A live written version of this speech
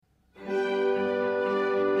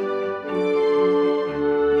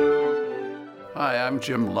I'm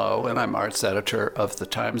Jim Lowe, and I'm arts editor of the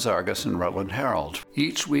Times-Argus and Rutland Herald.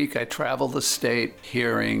 Each week I travel the state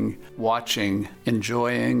hearing, watching,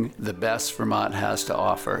 enjoying the best Vermont has to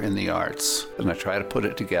offer in the arts, and I try to put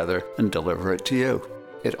it together and deliver it to you.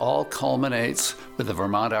 It all culminates with the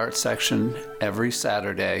Vermont Arts section every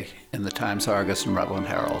Saturday in the Times-Argus and Rutland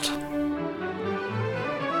Herald.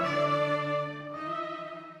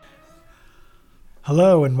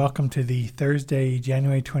 Hello and welcome to the Thursday,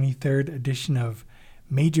 January 23rd edition of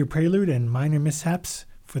Major Prelude and Minor Mishaps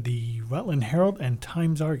for the Rutland Herald and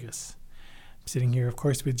Times-Argus. I'm sitting here, of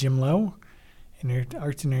course, with Jim Lowe,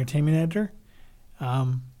 Arts and Entertainment Editor.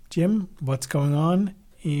 Jim, what's going on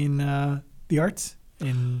in the arts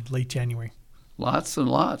in late January? Lots and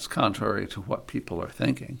lots, contrary to what people are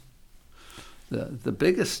thinking. The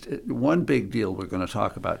biggest, one big deal we're going to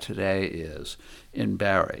talk about today is in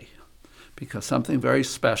Barre, because something very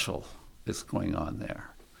special is going on there.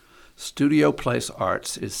 Studio Place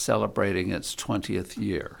Arts is celebrating its 20th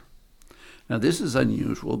year. Now, this is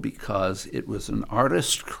unusual because it was an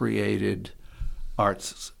artist-created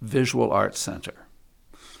visual arts center.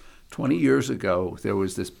 20 years ago, there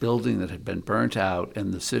was this building that had been burnt out,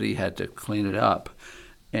 and the city had to clean it up.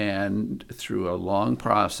 And through a long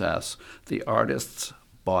process, the artists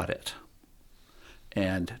bought it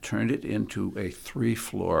and turned it into a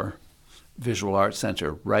 3-floor visual arts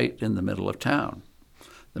center right in the middle of town.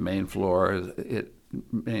 The main floor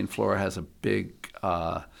has a big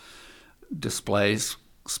display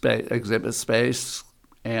space, exhibit space,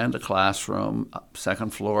 and a classroom.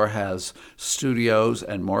 Second floor has studios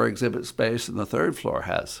and more exhibit space, and the third floor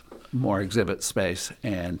has more exhibit space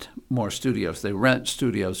and more studios. They rent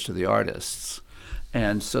studios to the artists.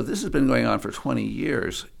 And so this has been going on for 20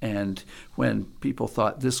 years, and when people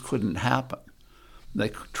thought this couldn't happen, they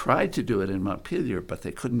tried to do it in Montpelier, but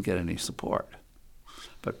they couldn't get any support.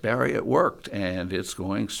 But Barre, it worked, and it's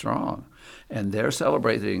going strong. And they're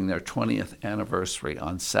celebrating their 20th anniversary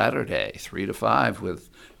on Saturday, 3 to 5, with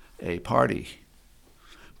a party.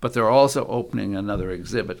 But they're also opening another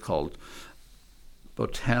exhibit called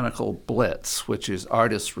Botanical Blitz, which is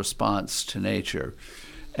artists' response to nature.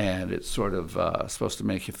 And it's sort of supposed to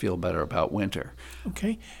make you feel better about winter.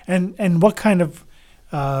 Okay. And what kind of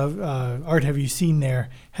art have you seen there?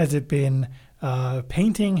 Has it been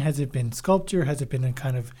painting? Has it been sculpture? Has it been a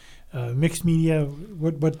kind of mixed media?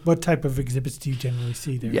 What type of exhibits do you generally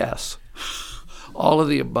see there? Yes, all of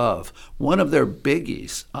the above. One of their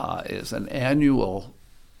biggies is an annual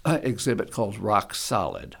exhibit called Rock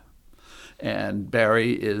Solid. And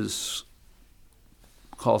Barre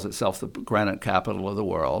calls itself the granite capital of the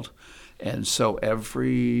world. And so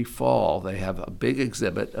every fall they have a big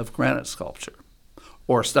exhibit of granite sculpture,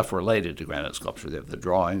 or stuff related to granite sculpture. They have the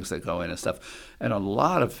drawings that go in and stuff, and a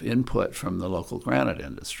lot of input from the local granite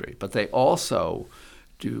industry. But they also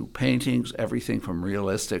do paintings, everything from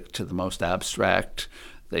realistic to the most abstract.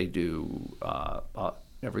 They do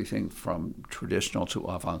everything from traditional to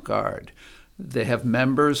avant-garde. They have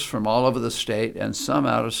members from all over the state and some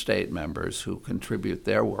out-of-state members who contribute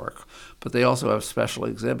their work. But they also have special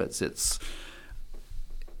exhibits.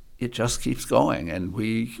 It just keeps going, and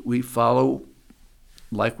we follow.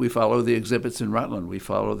 Like we follow the exhibits in Rutland, we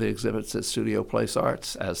follow the exhibits at Studio Place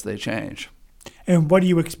Arts as they change. And what are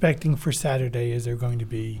you expecting for Saturday? Is there going to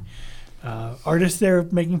be artists there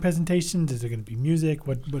making presentations? Is there going to be music?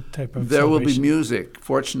 What type of There will be music.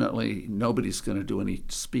 Fortunately, nobody's going to do any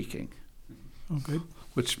speaking. Oh, good.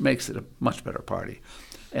 Which makes it a much better party.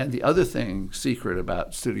 And the other secret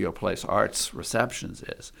about Studio Place Arts receptions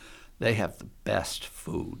is they have the best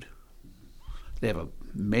food. They have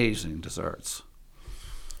amazing desserts.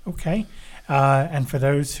 Okay. And for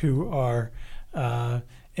those who are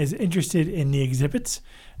as interested in the exhibits,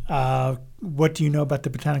 what do you know about the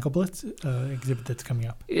Botanical Blitz exhibit that's coming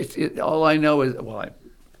up? All I know is,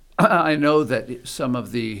 I know that some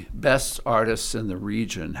of the best artists in the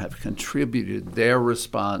region have contributed their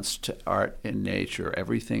response to art in nature,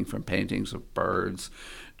 everything from paintings of birds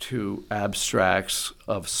to abstracts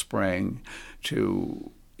of spring to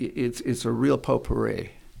it's a real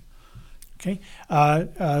potpourri. Okay.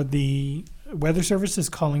 The Weather Service is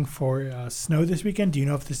calling for snow this weekend. Do you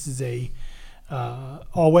know if this is a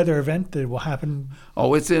all-weather event that will happen?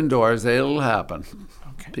 Oh, it's indoors. It'll happen.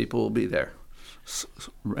 Okay. People will be there.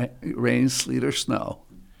 Rain, sleet, or snow.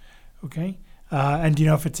 Okay. And do you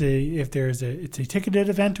know if it's a ticketed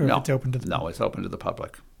event or if it's open to the public? No, it's open to the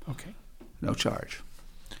public. Okay. No charge.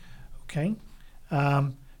 Okay.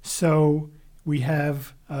 So we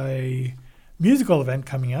have a musical event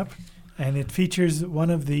coming up. And it features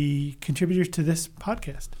one of the contributors to this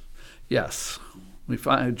podcast. Yes. We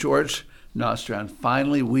find George Nostrand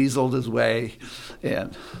finally weaseled his way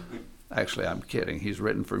in. Actually, I'm kidding. He's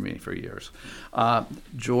written for me for years.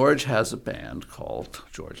 George has a band called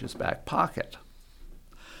George's Back Pocket.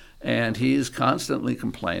 And he's constantly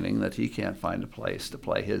complaining that he can't find a place to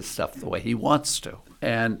play his stuff the way he wants to.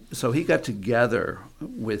 And so he got together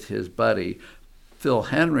with his buddy, Phil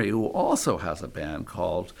Henry, who also has a band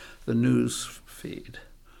called The News Feed.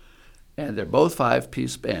 And they're both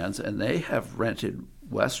 5-piece bands, and they have rented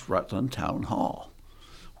West Rutland Town Hall,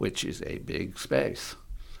 which is a big space.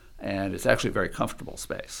 And it's actually a very comfortable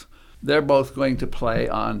space. They're both going to play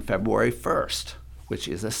on February 1st, which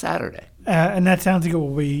is a Saturday. And that sounds like it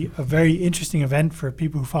will be a very interesting event for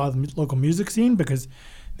people who follow the local music scene, because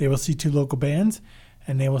they will see 2 local bands,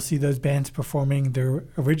 and they will see those bands performing their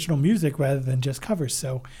original music rather than just covers.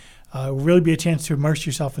 So it will really be a chance to immerse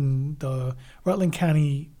yourself in the Rutland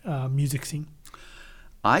County music scene.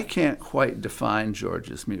 I can't quite define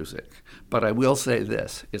George's music, but I will say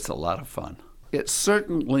this: it's a lot of fun. It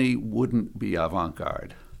certainly wouldn't be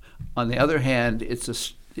avant-garde. On the other hand,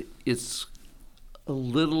 it's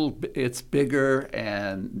bigger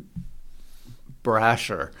and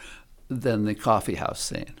brasher than the coffee house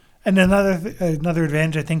scene. And another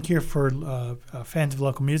advantage, I think, here for fans of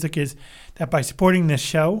local music is that by supporting this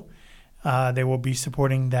show, they will be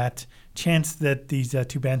supporting that chance that these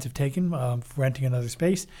 2 bands have taken for renting another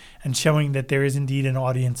space, and showing that there is indeed an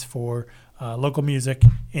audience for local music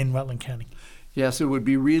in Rutland County. Yes, it would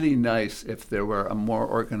be really nice if there were a more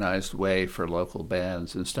organized way for local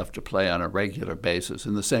bands and stuff to play on a regular basis,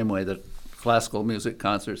 in the same way that classical music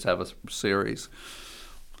concerts have a series.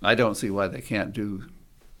 I don't see why they can't do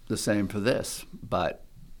the same for this, but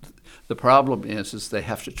the problem is they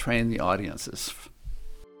have to train the audiences.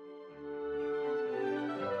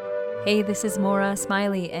 Hey, this is Maura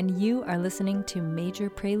Smiley, and you are listening to Major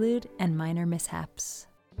Prelude and Minor Mishaps.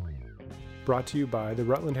 Brought to you by the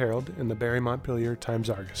Rutland Herald and the Barre Montpelier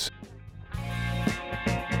Times-Argus.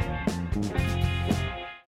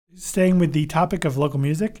 Staying with the topic of local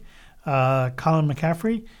music, Colin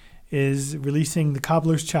McCaffrey is releasing The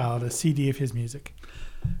Cobbler's Child, a CD of his music.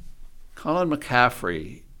 Colin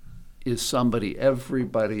McCaffrey is somebody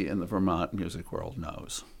everybody in the Vermont music world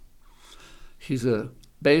knows. He's a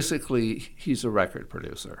record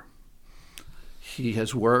producer. He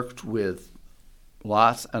has worked with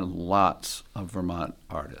lots and lots of Vermont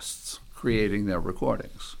artists, creating their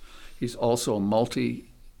recordings. He's also a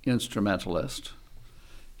multi-instrumentalist.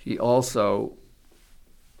 He also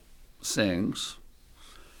sings,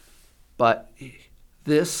 but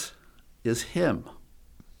this is him,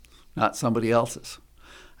 not somebody else's.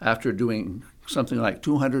 After doing something like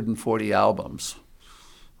 240 albums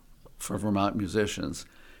for Vermont musicians,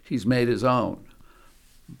 he's made his own.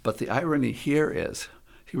 But the irony here is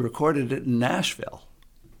he recorded it in Nashville.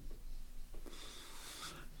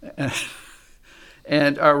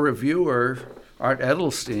 And our reviewer, Art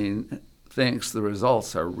Edelstein, thinks the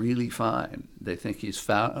results are really fine. They think he's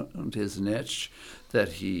found his niche,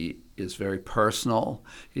 that he is very personal.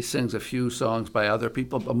 He sings a few songs by other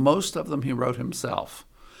people, but most of them he wrote himself.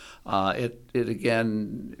 It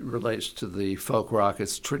again relates to the folk rock.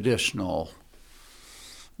 It's traditional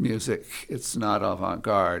music. It's not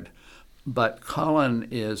avant-garde. But Colin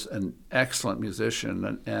is an excellent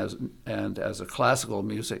musician, and as a classical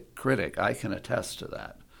music critic, I can attest to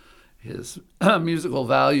that. His musical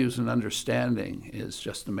values and understanding is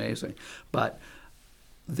just amazing. But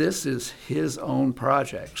this is his own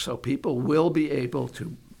project, so people will be able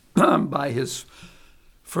to buy his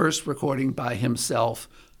first recording by himself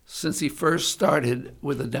since he first started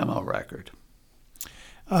with a demo record.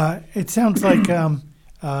 It sounds like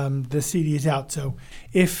the CD is out. So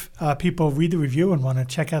if people read the review and want to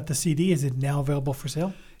check out the CD, is it now available for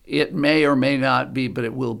sale? It may or may not be, but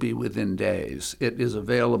it will be within days. It is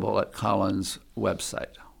available at Colin's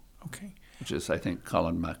website, okay, which is, I think,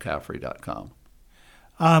 colinmccaffrey.com.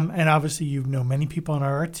 And obviously you know many people in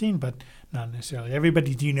our art scene, but not necessarily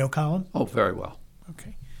everybody. Do you know Colin? Oh, very well.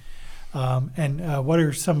 Okay. And what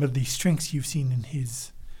are some of the strengths you've seen in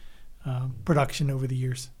his production over the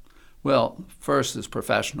years? Well, first is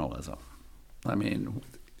professionalism. I mean,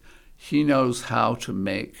 he knows how to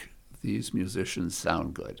make these musicians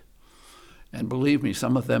sound good. And believe me,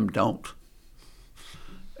 some of them don't.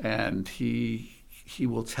 And he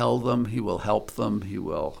will tell them, he will help them,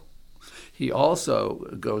 he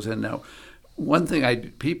also goes in. Now, one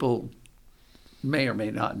thing people may or may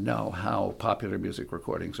not know how popular music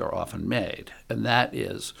recordings are often made, and that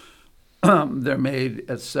is they're made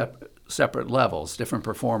at separate levels. Different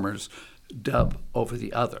performers dub over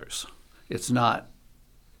the others. It's not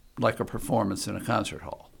like a performance in a concert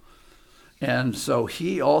hall. And so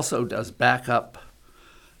he also does backup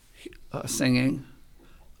singing,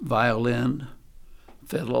 violin,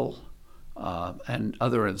 fiddle, and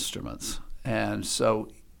other instruments. And so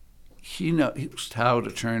he knows how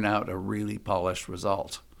to turn out a really polished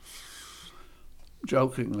result.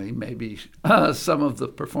 Jokingly, maybe some of the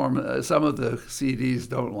CDs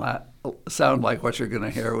don't sound like what you're going to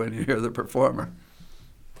hear when you hear the performer.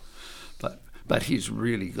 But he's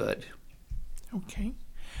really good. Okay.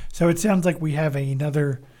 So it sounds like we have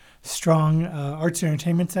another strong arts and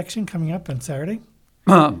entertainment section coming up on Saturday.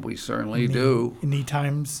 We certainly do. In the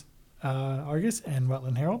Times Argus and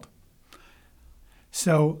Rutland Herald.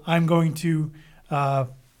 So I'm going to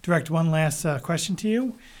direct one last question to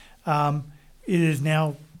you. It is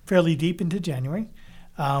now fairly deep into January.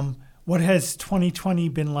 What has 2020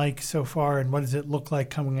 been like so far, and what does it look like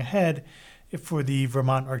coming ahead for the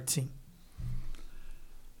Vermont art scene?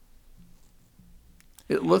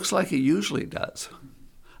 It looks like it usually does.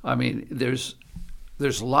 I mean, there's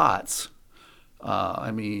lots.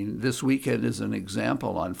 This weekend is an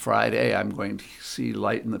example. On Friday, I'm going to see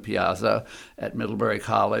Light in the Piazza at Middlebury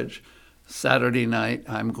College. Saturday night,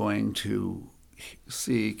 I'm going to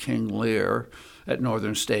see King Lear at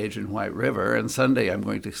Northern Stage in White River. And Sunday, I'm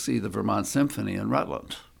going to see the Vermont Symphony in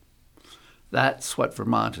Rutland. That's what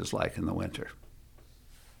Vermont is like in the winter.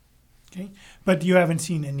 Okay, but you haven't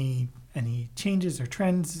seen any changes or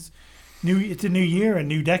trends? It's a new year, a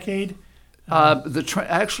new decade.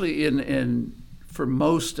 Actually, for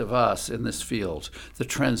most of us in this field, the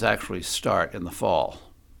trends actually start in the fall.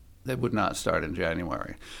 They would not start in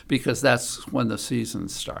January because that's when the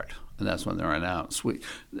seasons start and that's when they're announced.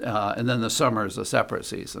 And then the summer is a separate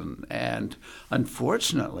season. And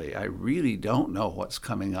unfortunately, I really don't know what's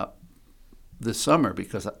coming up this summer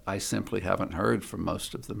because I simply haven't heard from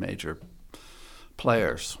most of the major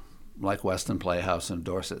players like Weston Playhouse and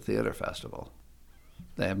Dorset Theatre Festival.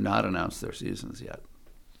 They have not announced their seasons yet.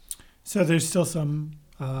 So there's still some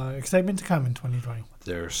excitement to come in 2020.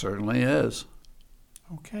 There certainly is.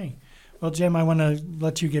 Okay. Well, Jim, I want to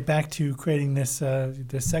let you get back to creating this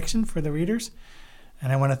section for the readers.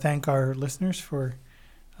 And I want to thank our listeners for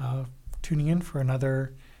tuning in for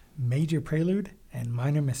another Major Prelude and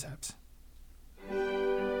Minor Mishaps.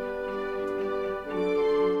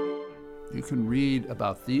 You can read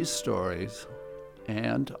about these stories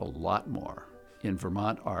and a lot more in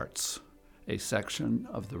Vermont Arts, a section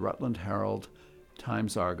of the Rutland Herald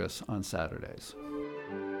Times Argus on Saturdays.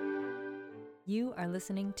 You are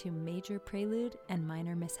listening to Major Prelude and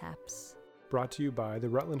Minor Mishaps. Brought to you by the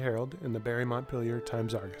Rutland Herald and the Barre Montpelier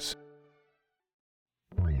Times Argus.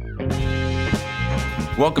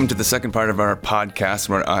 Welcome to the second part of our podcast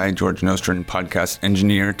where I, George Nostrin, podcast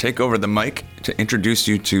engineer, take over the mic to introduce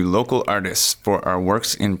you to local artists for our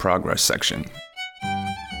Works in Progress section.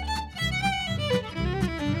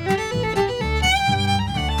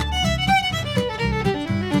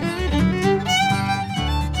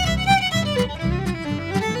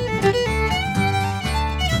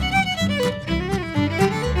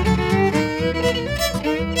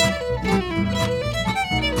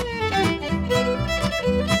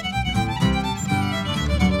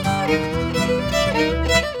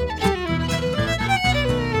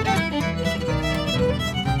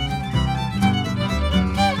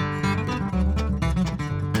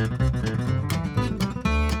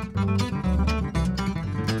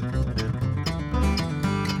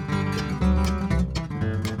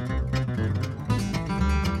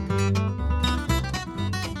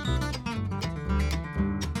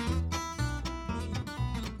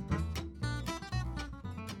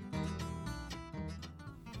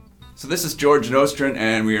 So this is George Nostrin,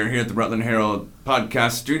 and we are here at the Rutland Herald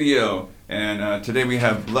podcast studio. And today we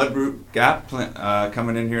have Bloodroot Gap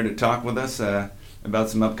coming in here to talk with us about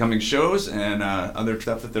some upcoming shows and other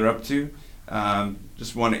stuff that they're up to.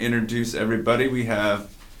 Just want to introduce everybody. We have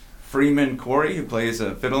Freeman Corey, who plays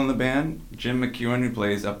a fiddle in the band, Jim McEwen, who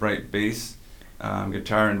plays upright bass,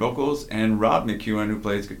 guitar and vocals, and Rob McEwen, who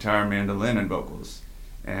plays guitar, mandolin, and vocals.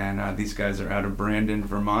 And these guys are out of Brandon,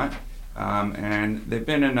 Vermont. And they've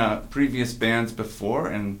been in previous bands before,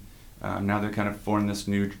 and now they're kind of formed this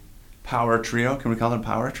new power trio. Can we call it a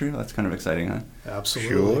power trio? That's kind of exciting, huh?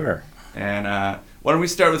 Absolutely. Sure. And why don't we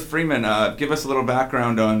start with Freeman? Give us a little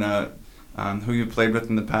background on who you played with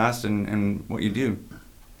in the past and what you do.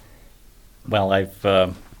 Well, I've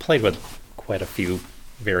played with quite a few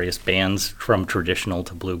various bands, from traditional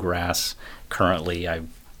to bluegrass. Currently, I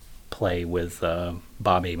play with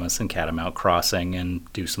Bob Amos and Catamount Crossing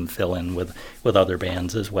and do some fill-in with other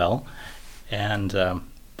bands as well. And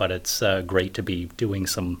but it's great to be doing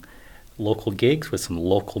some local gigs with some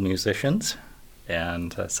local musicians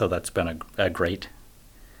and so that's been a great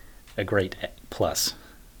plus.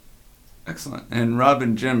 Excellent. And Rob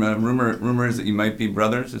and Jim, rumor is that you might be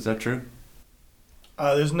brothers. Is that true?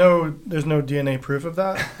 There's no DNA proof of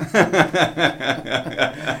that.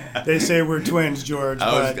 They say we're twins, George.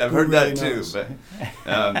 But I've who heard really that knows? too.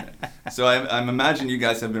 But so I imagine you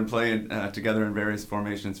guys have been playing together in various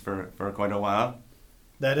formations for quite a while.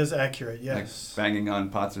 That is accurate. Yes. Like banging on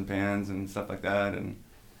pots and pans and stuff like that, and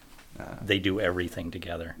They do everything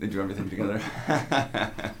together. they do everything together.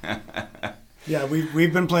 Yeah,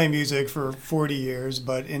 we've been playing music for 40 years,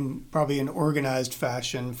 but in probably in organized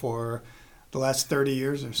fashion for the last 30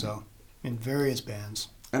 years or so in various bands.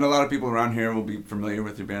 And a lot of people around here will be familiar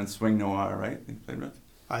with your band Swing Noir, right? You played with?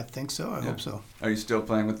 I think so. I Yeah. hope so. Are you still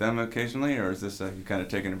playing with them occasionally, or is this you kind of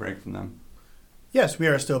taking a break from them? Yes, we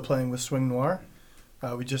are still playing with Swing Noir.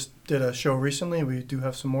 We just did a show recently. We do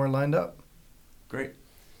have some more lined up. Great.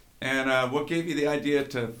 And what gave you the idea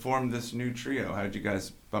to form this new trio? How did you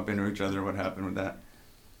guys bump into each other? What happened with that?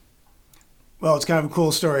 Well, it's kind of a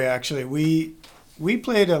cool story, actually. We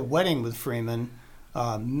played a wedding with Freeman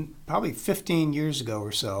probably 15 years ago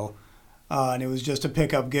or so, and it was just a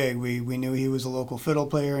pickup gig. We knew he was a local fiddle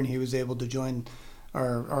player, and he was able to join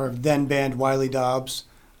our then band Wiley Dobbs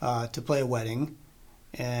to play a wedding.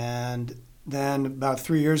 And then about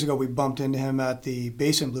 3 years ago, we bumped into him at the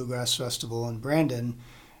Basin Bluegrass Festival in Brandon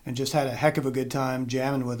and just had a heck of a good time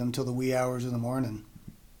jamming with him till the wee hours of the morning.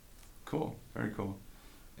 Cool. Very cool.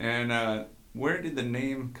 And where did the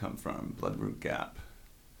name come from, Bloodroot Gap?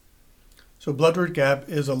 So Bloodroot Gap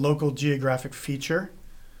is a local geographic feature.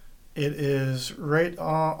 It is right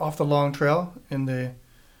off the Long Trail in the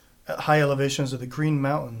high elevations of the Green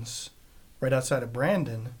Mountains, right outside of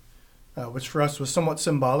Brandon, which for us was somewhat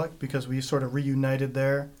symbolic because we sort of reunited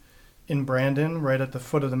there in Brandon, right at the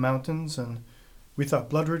foot of the mountains, and we thought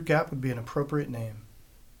Bloodroot Gap would be an appropriate name.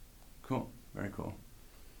 Cool. Very cool.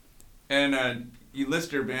 And you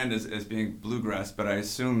list your band as being bluegrass, but I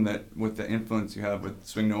assume that with the influence you have with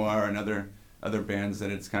Swing Noir and other bands,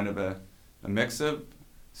 that it's kind of a mix of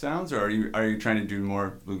sounds, or are you trying to do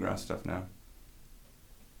more bluegrass stuff now?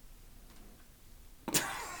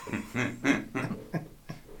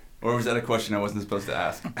 Or was that a question I wasn't supposed to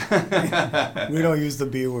ask? We don't use the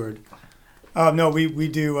B word. No, we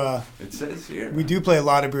do. It says here. We do play a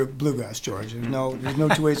lot of bluegrass, George. There's no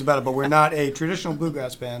two ways about it. But we're not a traditional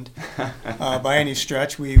bluegrass band by any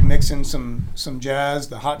stretch. We mix in some jazz,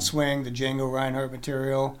 the hot swing, the Django Reinhardt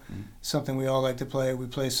material, something we all like to play. We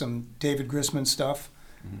play some David Grisman stuff.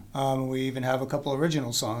 We even have a couple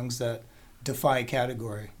original songs that defy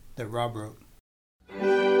category that Rob wrote.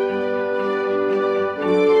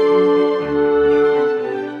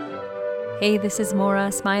 Hey, this is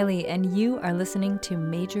Maura Smiley, and you are listening to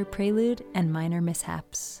Major Prelude and Minor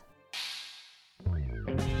Mishaps.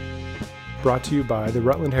 Brought to you by the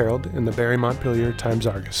Rutland Herald and the Barry Montpelier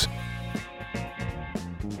Times-Argus.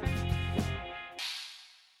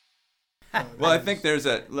 Well, I think there's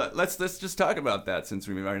let's just talk about that since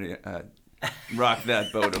we've already rocked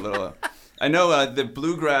that boat a little. I know the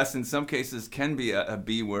bluegrass in some cases can be a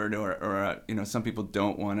B word, or some people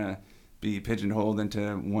don't want to be pigeonholed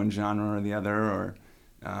into one genre or the other, or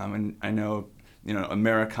and I know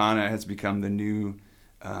Americana has become the new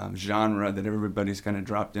genre that everybody's kind of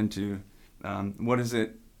dropped into. What is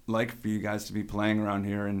it like for you guys to be playing around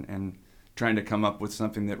here and trying to come up with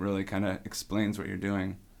something that really kind of explains what you're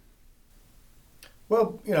doing?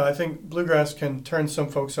 Well, I think bluegrass can turn some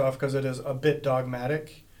folks off because it is a bit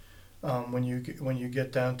dogmatic when you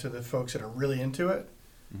get down to the folks that are really into it.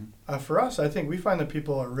 Mm-hmm. For us, I think we find that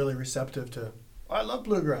people are really receptive to, I love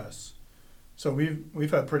bluegrass. So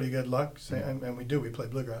we've had pretty good luck, and we play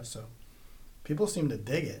bluegrass, so people seem to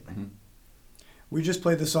dig it. Mm-hmm. We just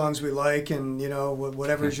play the songs we like, and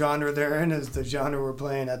whatever genre they're in is the genre we're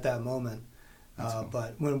playing at that moment. Cool.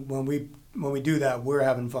 But when we do that, we're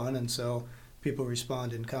having fun, and so people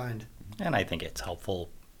respond in kind. And I think it's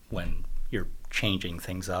helpful when you're changing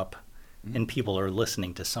things up. Mm-hmm. And people are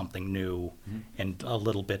listening to something new and a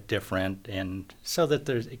little bit different, and so that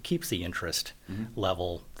it keeps the interest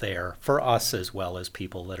level there for us as well as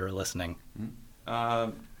people that are listening.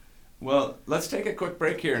 Well, let's take a quick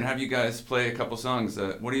break here and have you guys play a couple songs.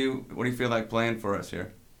 What do you feel like playing for us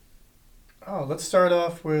here? Oh, let's start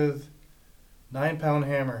off with 9 Pound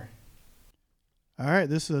Hammer. All right,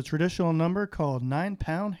 this is a traditional number called 9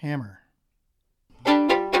 Pound Hammer.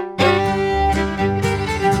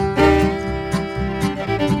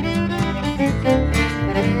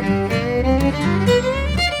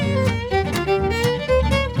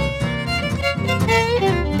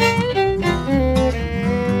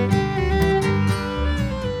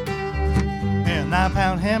 And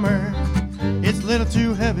hammer, it's a little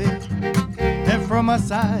too heavy. Heavy for my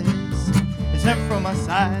size, it's heavy for my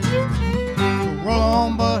size. Roll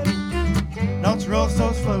on, buddy, don't you roll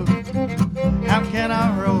so slow. How can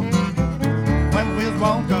I roll when the wheels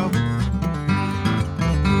won't go?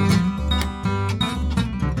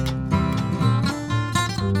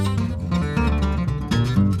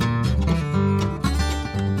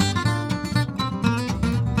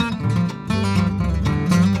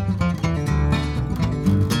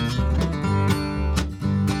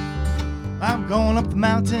 I'm going up the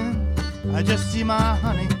mountain, I just see my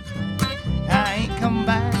honey. I ain't come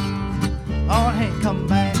back, oh, I ain't come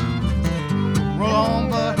back. Roll on,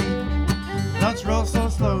 buddy, don't you roll so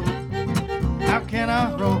slow. How can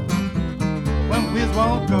I roll when the wheels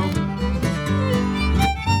won't go?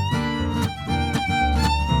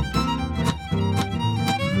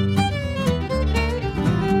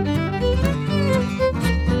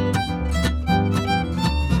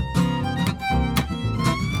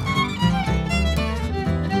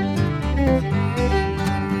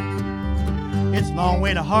 It's a long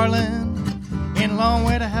way to Harlan, and a long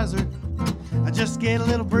way to Hazard. I just get a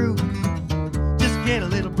little brew, just get a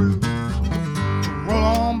little brew. Roll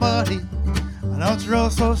on, buddy, don't you roll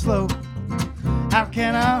so slow. How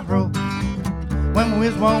can I roll when the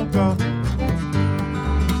wheels won't go?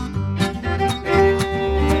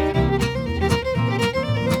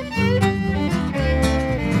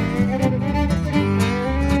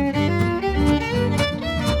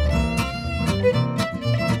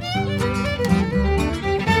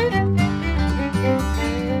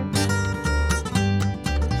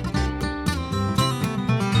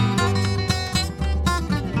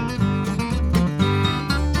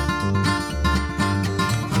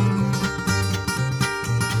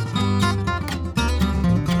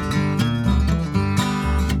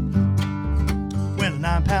 With a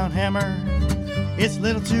 9-pound hammer, it's a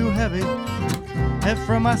little too heavy. Heavy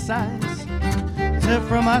for my size, it's heavy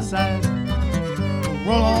for my size.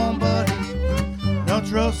 Roll on, buddy, don't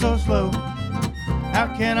you roll so slow.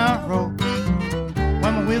 How can I roll when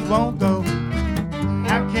my wheels won't go?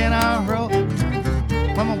 How can I roll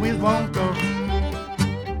when my wheels won't go?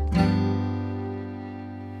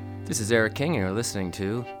 This is Eric King, and you're listening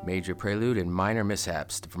to Major Prelude and Minor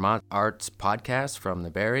Mishaps, the Vermont Arts podcast from the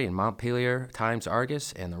Barrie and Montpelier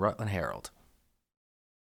Times-Argus and the Rutland Herald.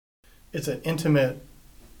 It's an intimate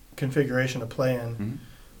configuration to play in.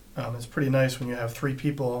 It's pretty nice when you have 3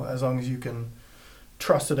 people, as long as you can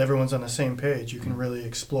trust that everyone's on the same page, you can really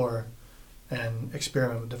explore and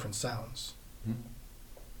experiment with different sounds.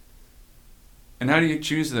 And how do you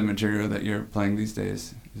choose the material that you're playing these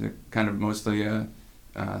days? Is it kind of mostly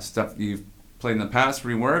stuff you've played in the past,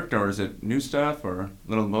 reworked, or is it new stuff, or a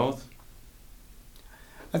little of both?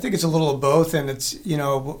 I think it's a little of both, and it's,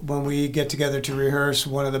 when we get together to rehearse,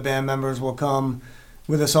 one of the band members will come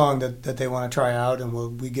with a song that they want to try out,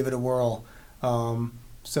 and we give it a whirl.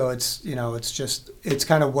 So it's, it's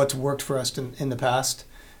kind of what's worked for us in the past,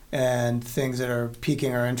 and things that are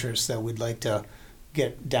piquing our interest that we'd like to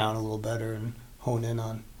get down a little better and hone in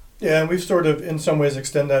on. Yeah, and we've sort of, in some ways,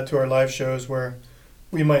 extend that to our live shows where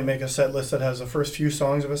we might make a set list that has the first few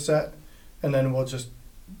songs of a set, and then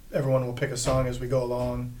everyone will pick a song as we go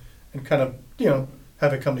along and kind of,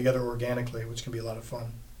 have it come together organically, which can be a lot of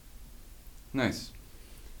fun. Nice.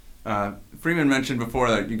 Freeman mentioned before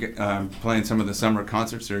that you get playing some of the summer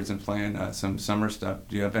concert series and playing some summer stuff.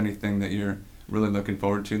 Do you have anything that you're really looking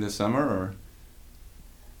forward to this summer, or?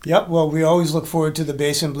 Yep, well, we always look forward to the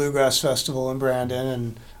Basin Bluegrass Festival in Brandon,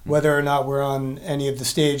 and whether or not we're on any of the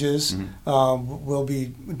stages, we'll be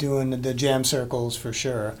doing the jam circles for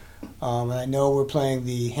sure. And I know we're playing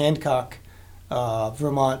the Hancock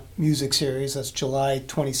Vermont Music Series. That's July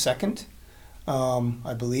 22nd,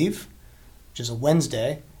 I believe, which is a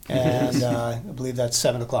Wednesday, and I believe that's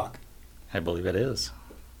 7 o'clock. I believe it is.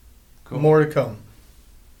 Cool. More to come.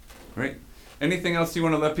 Great. Anything else you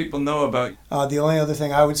want to let people know about? The only other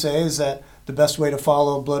thing I would say is that the best way to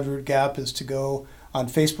follow Bloodroot Gap is to go on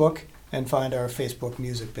Facebook and find our Facebook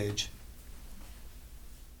music page.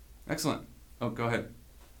 Excellent. Oh, go ahead.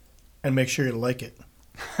 And make sure you like it.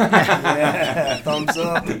 Yeah, thumbs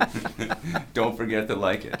up. Don't forget to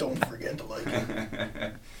like it. Don't forget to like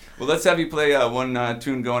it. Well, let's have you play one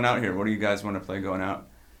tune going out here. What do you guys want to play going out?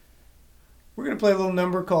 We're going to play a little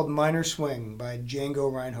number called Minor Swing by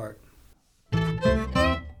Django Reinhardt.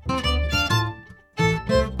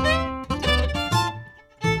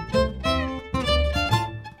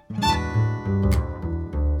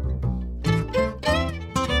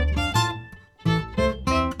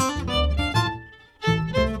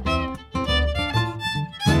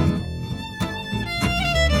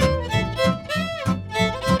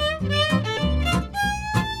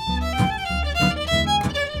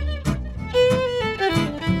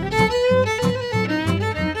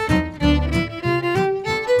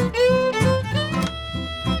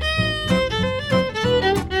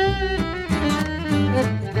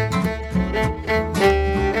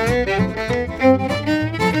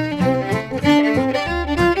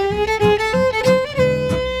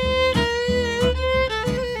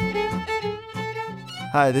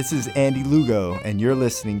 Hi, this is Andy Lugo, and you're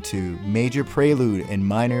listening to Major Prelude and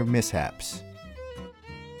Minor Mishaps.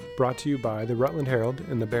 Brought to you by the Rutland Herald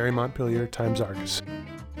and the Barry Montpelier Times-Argus.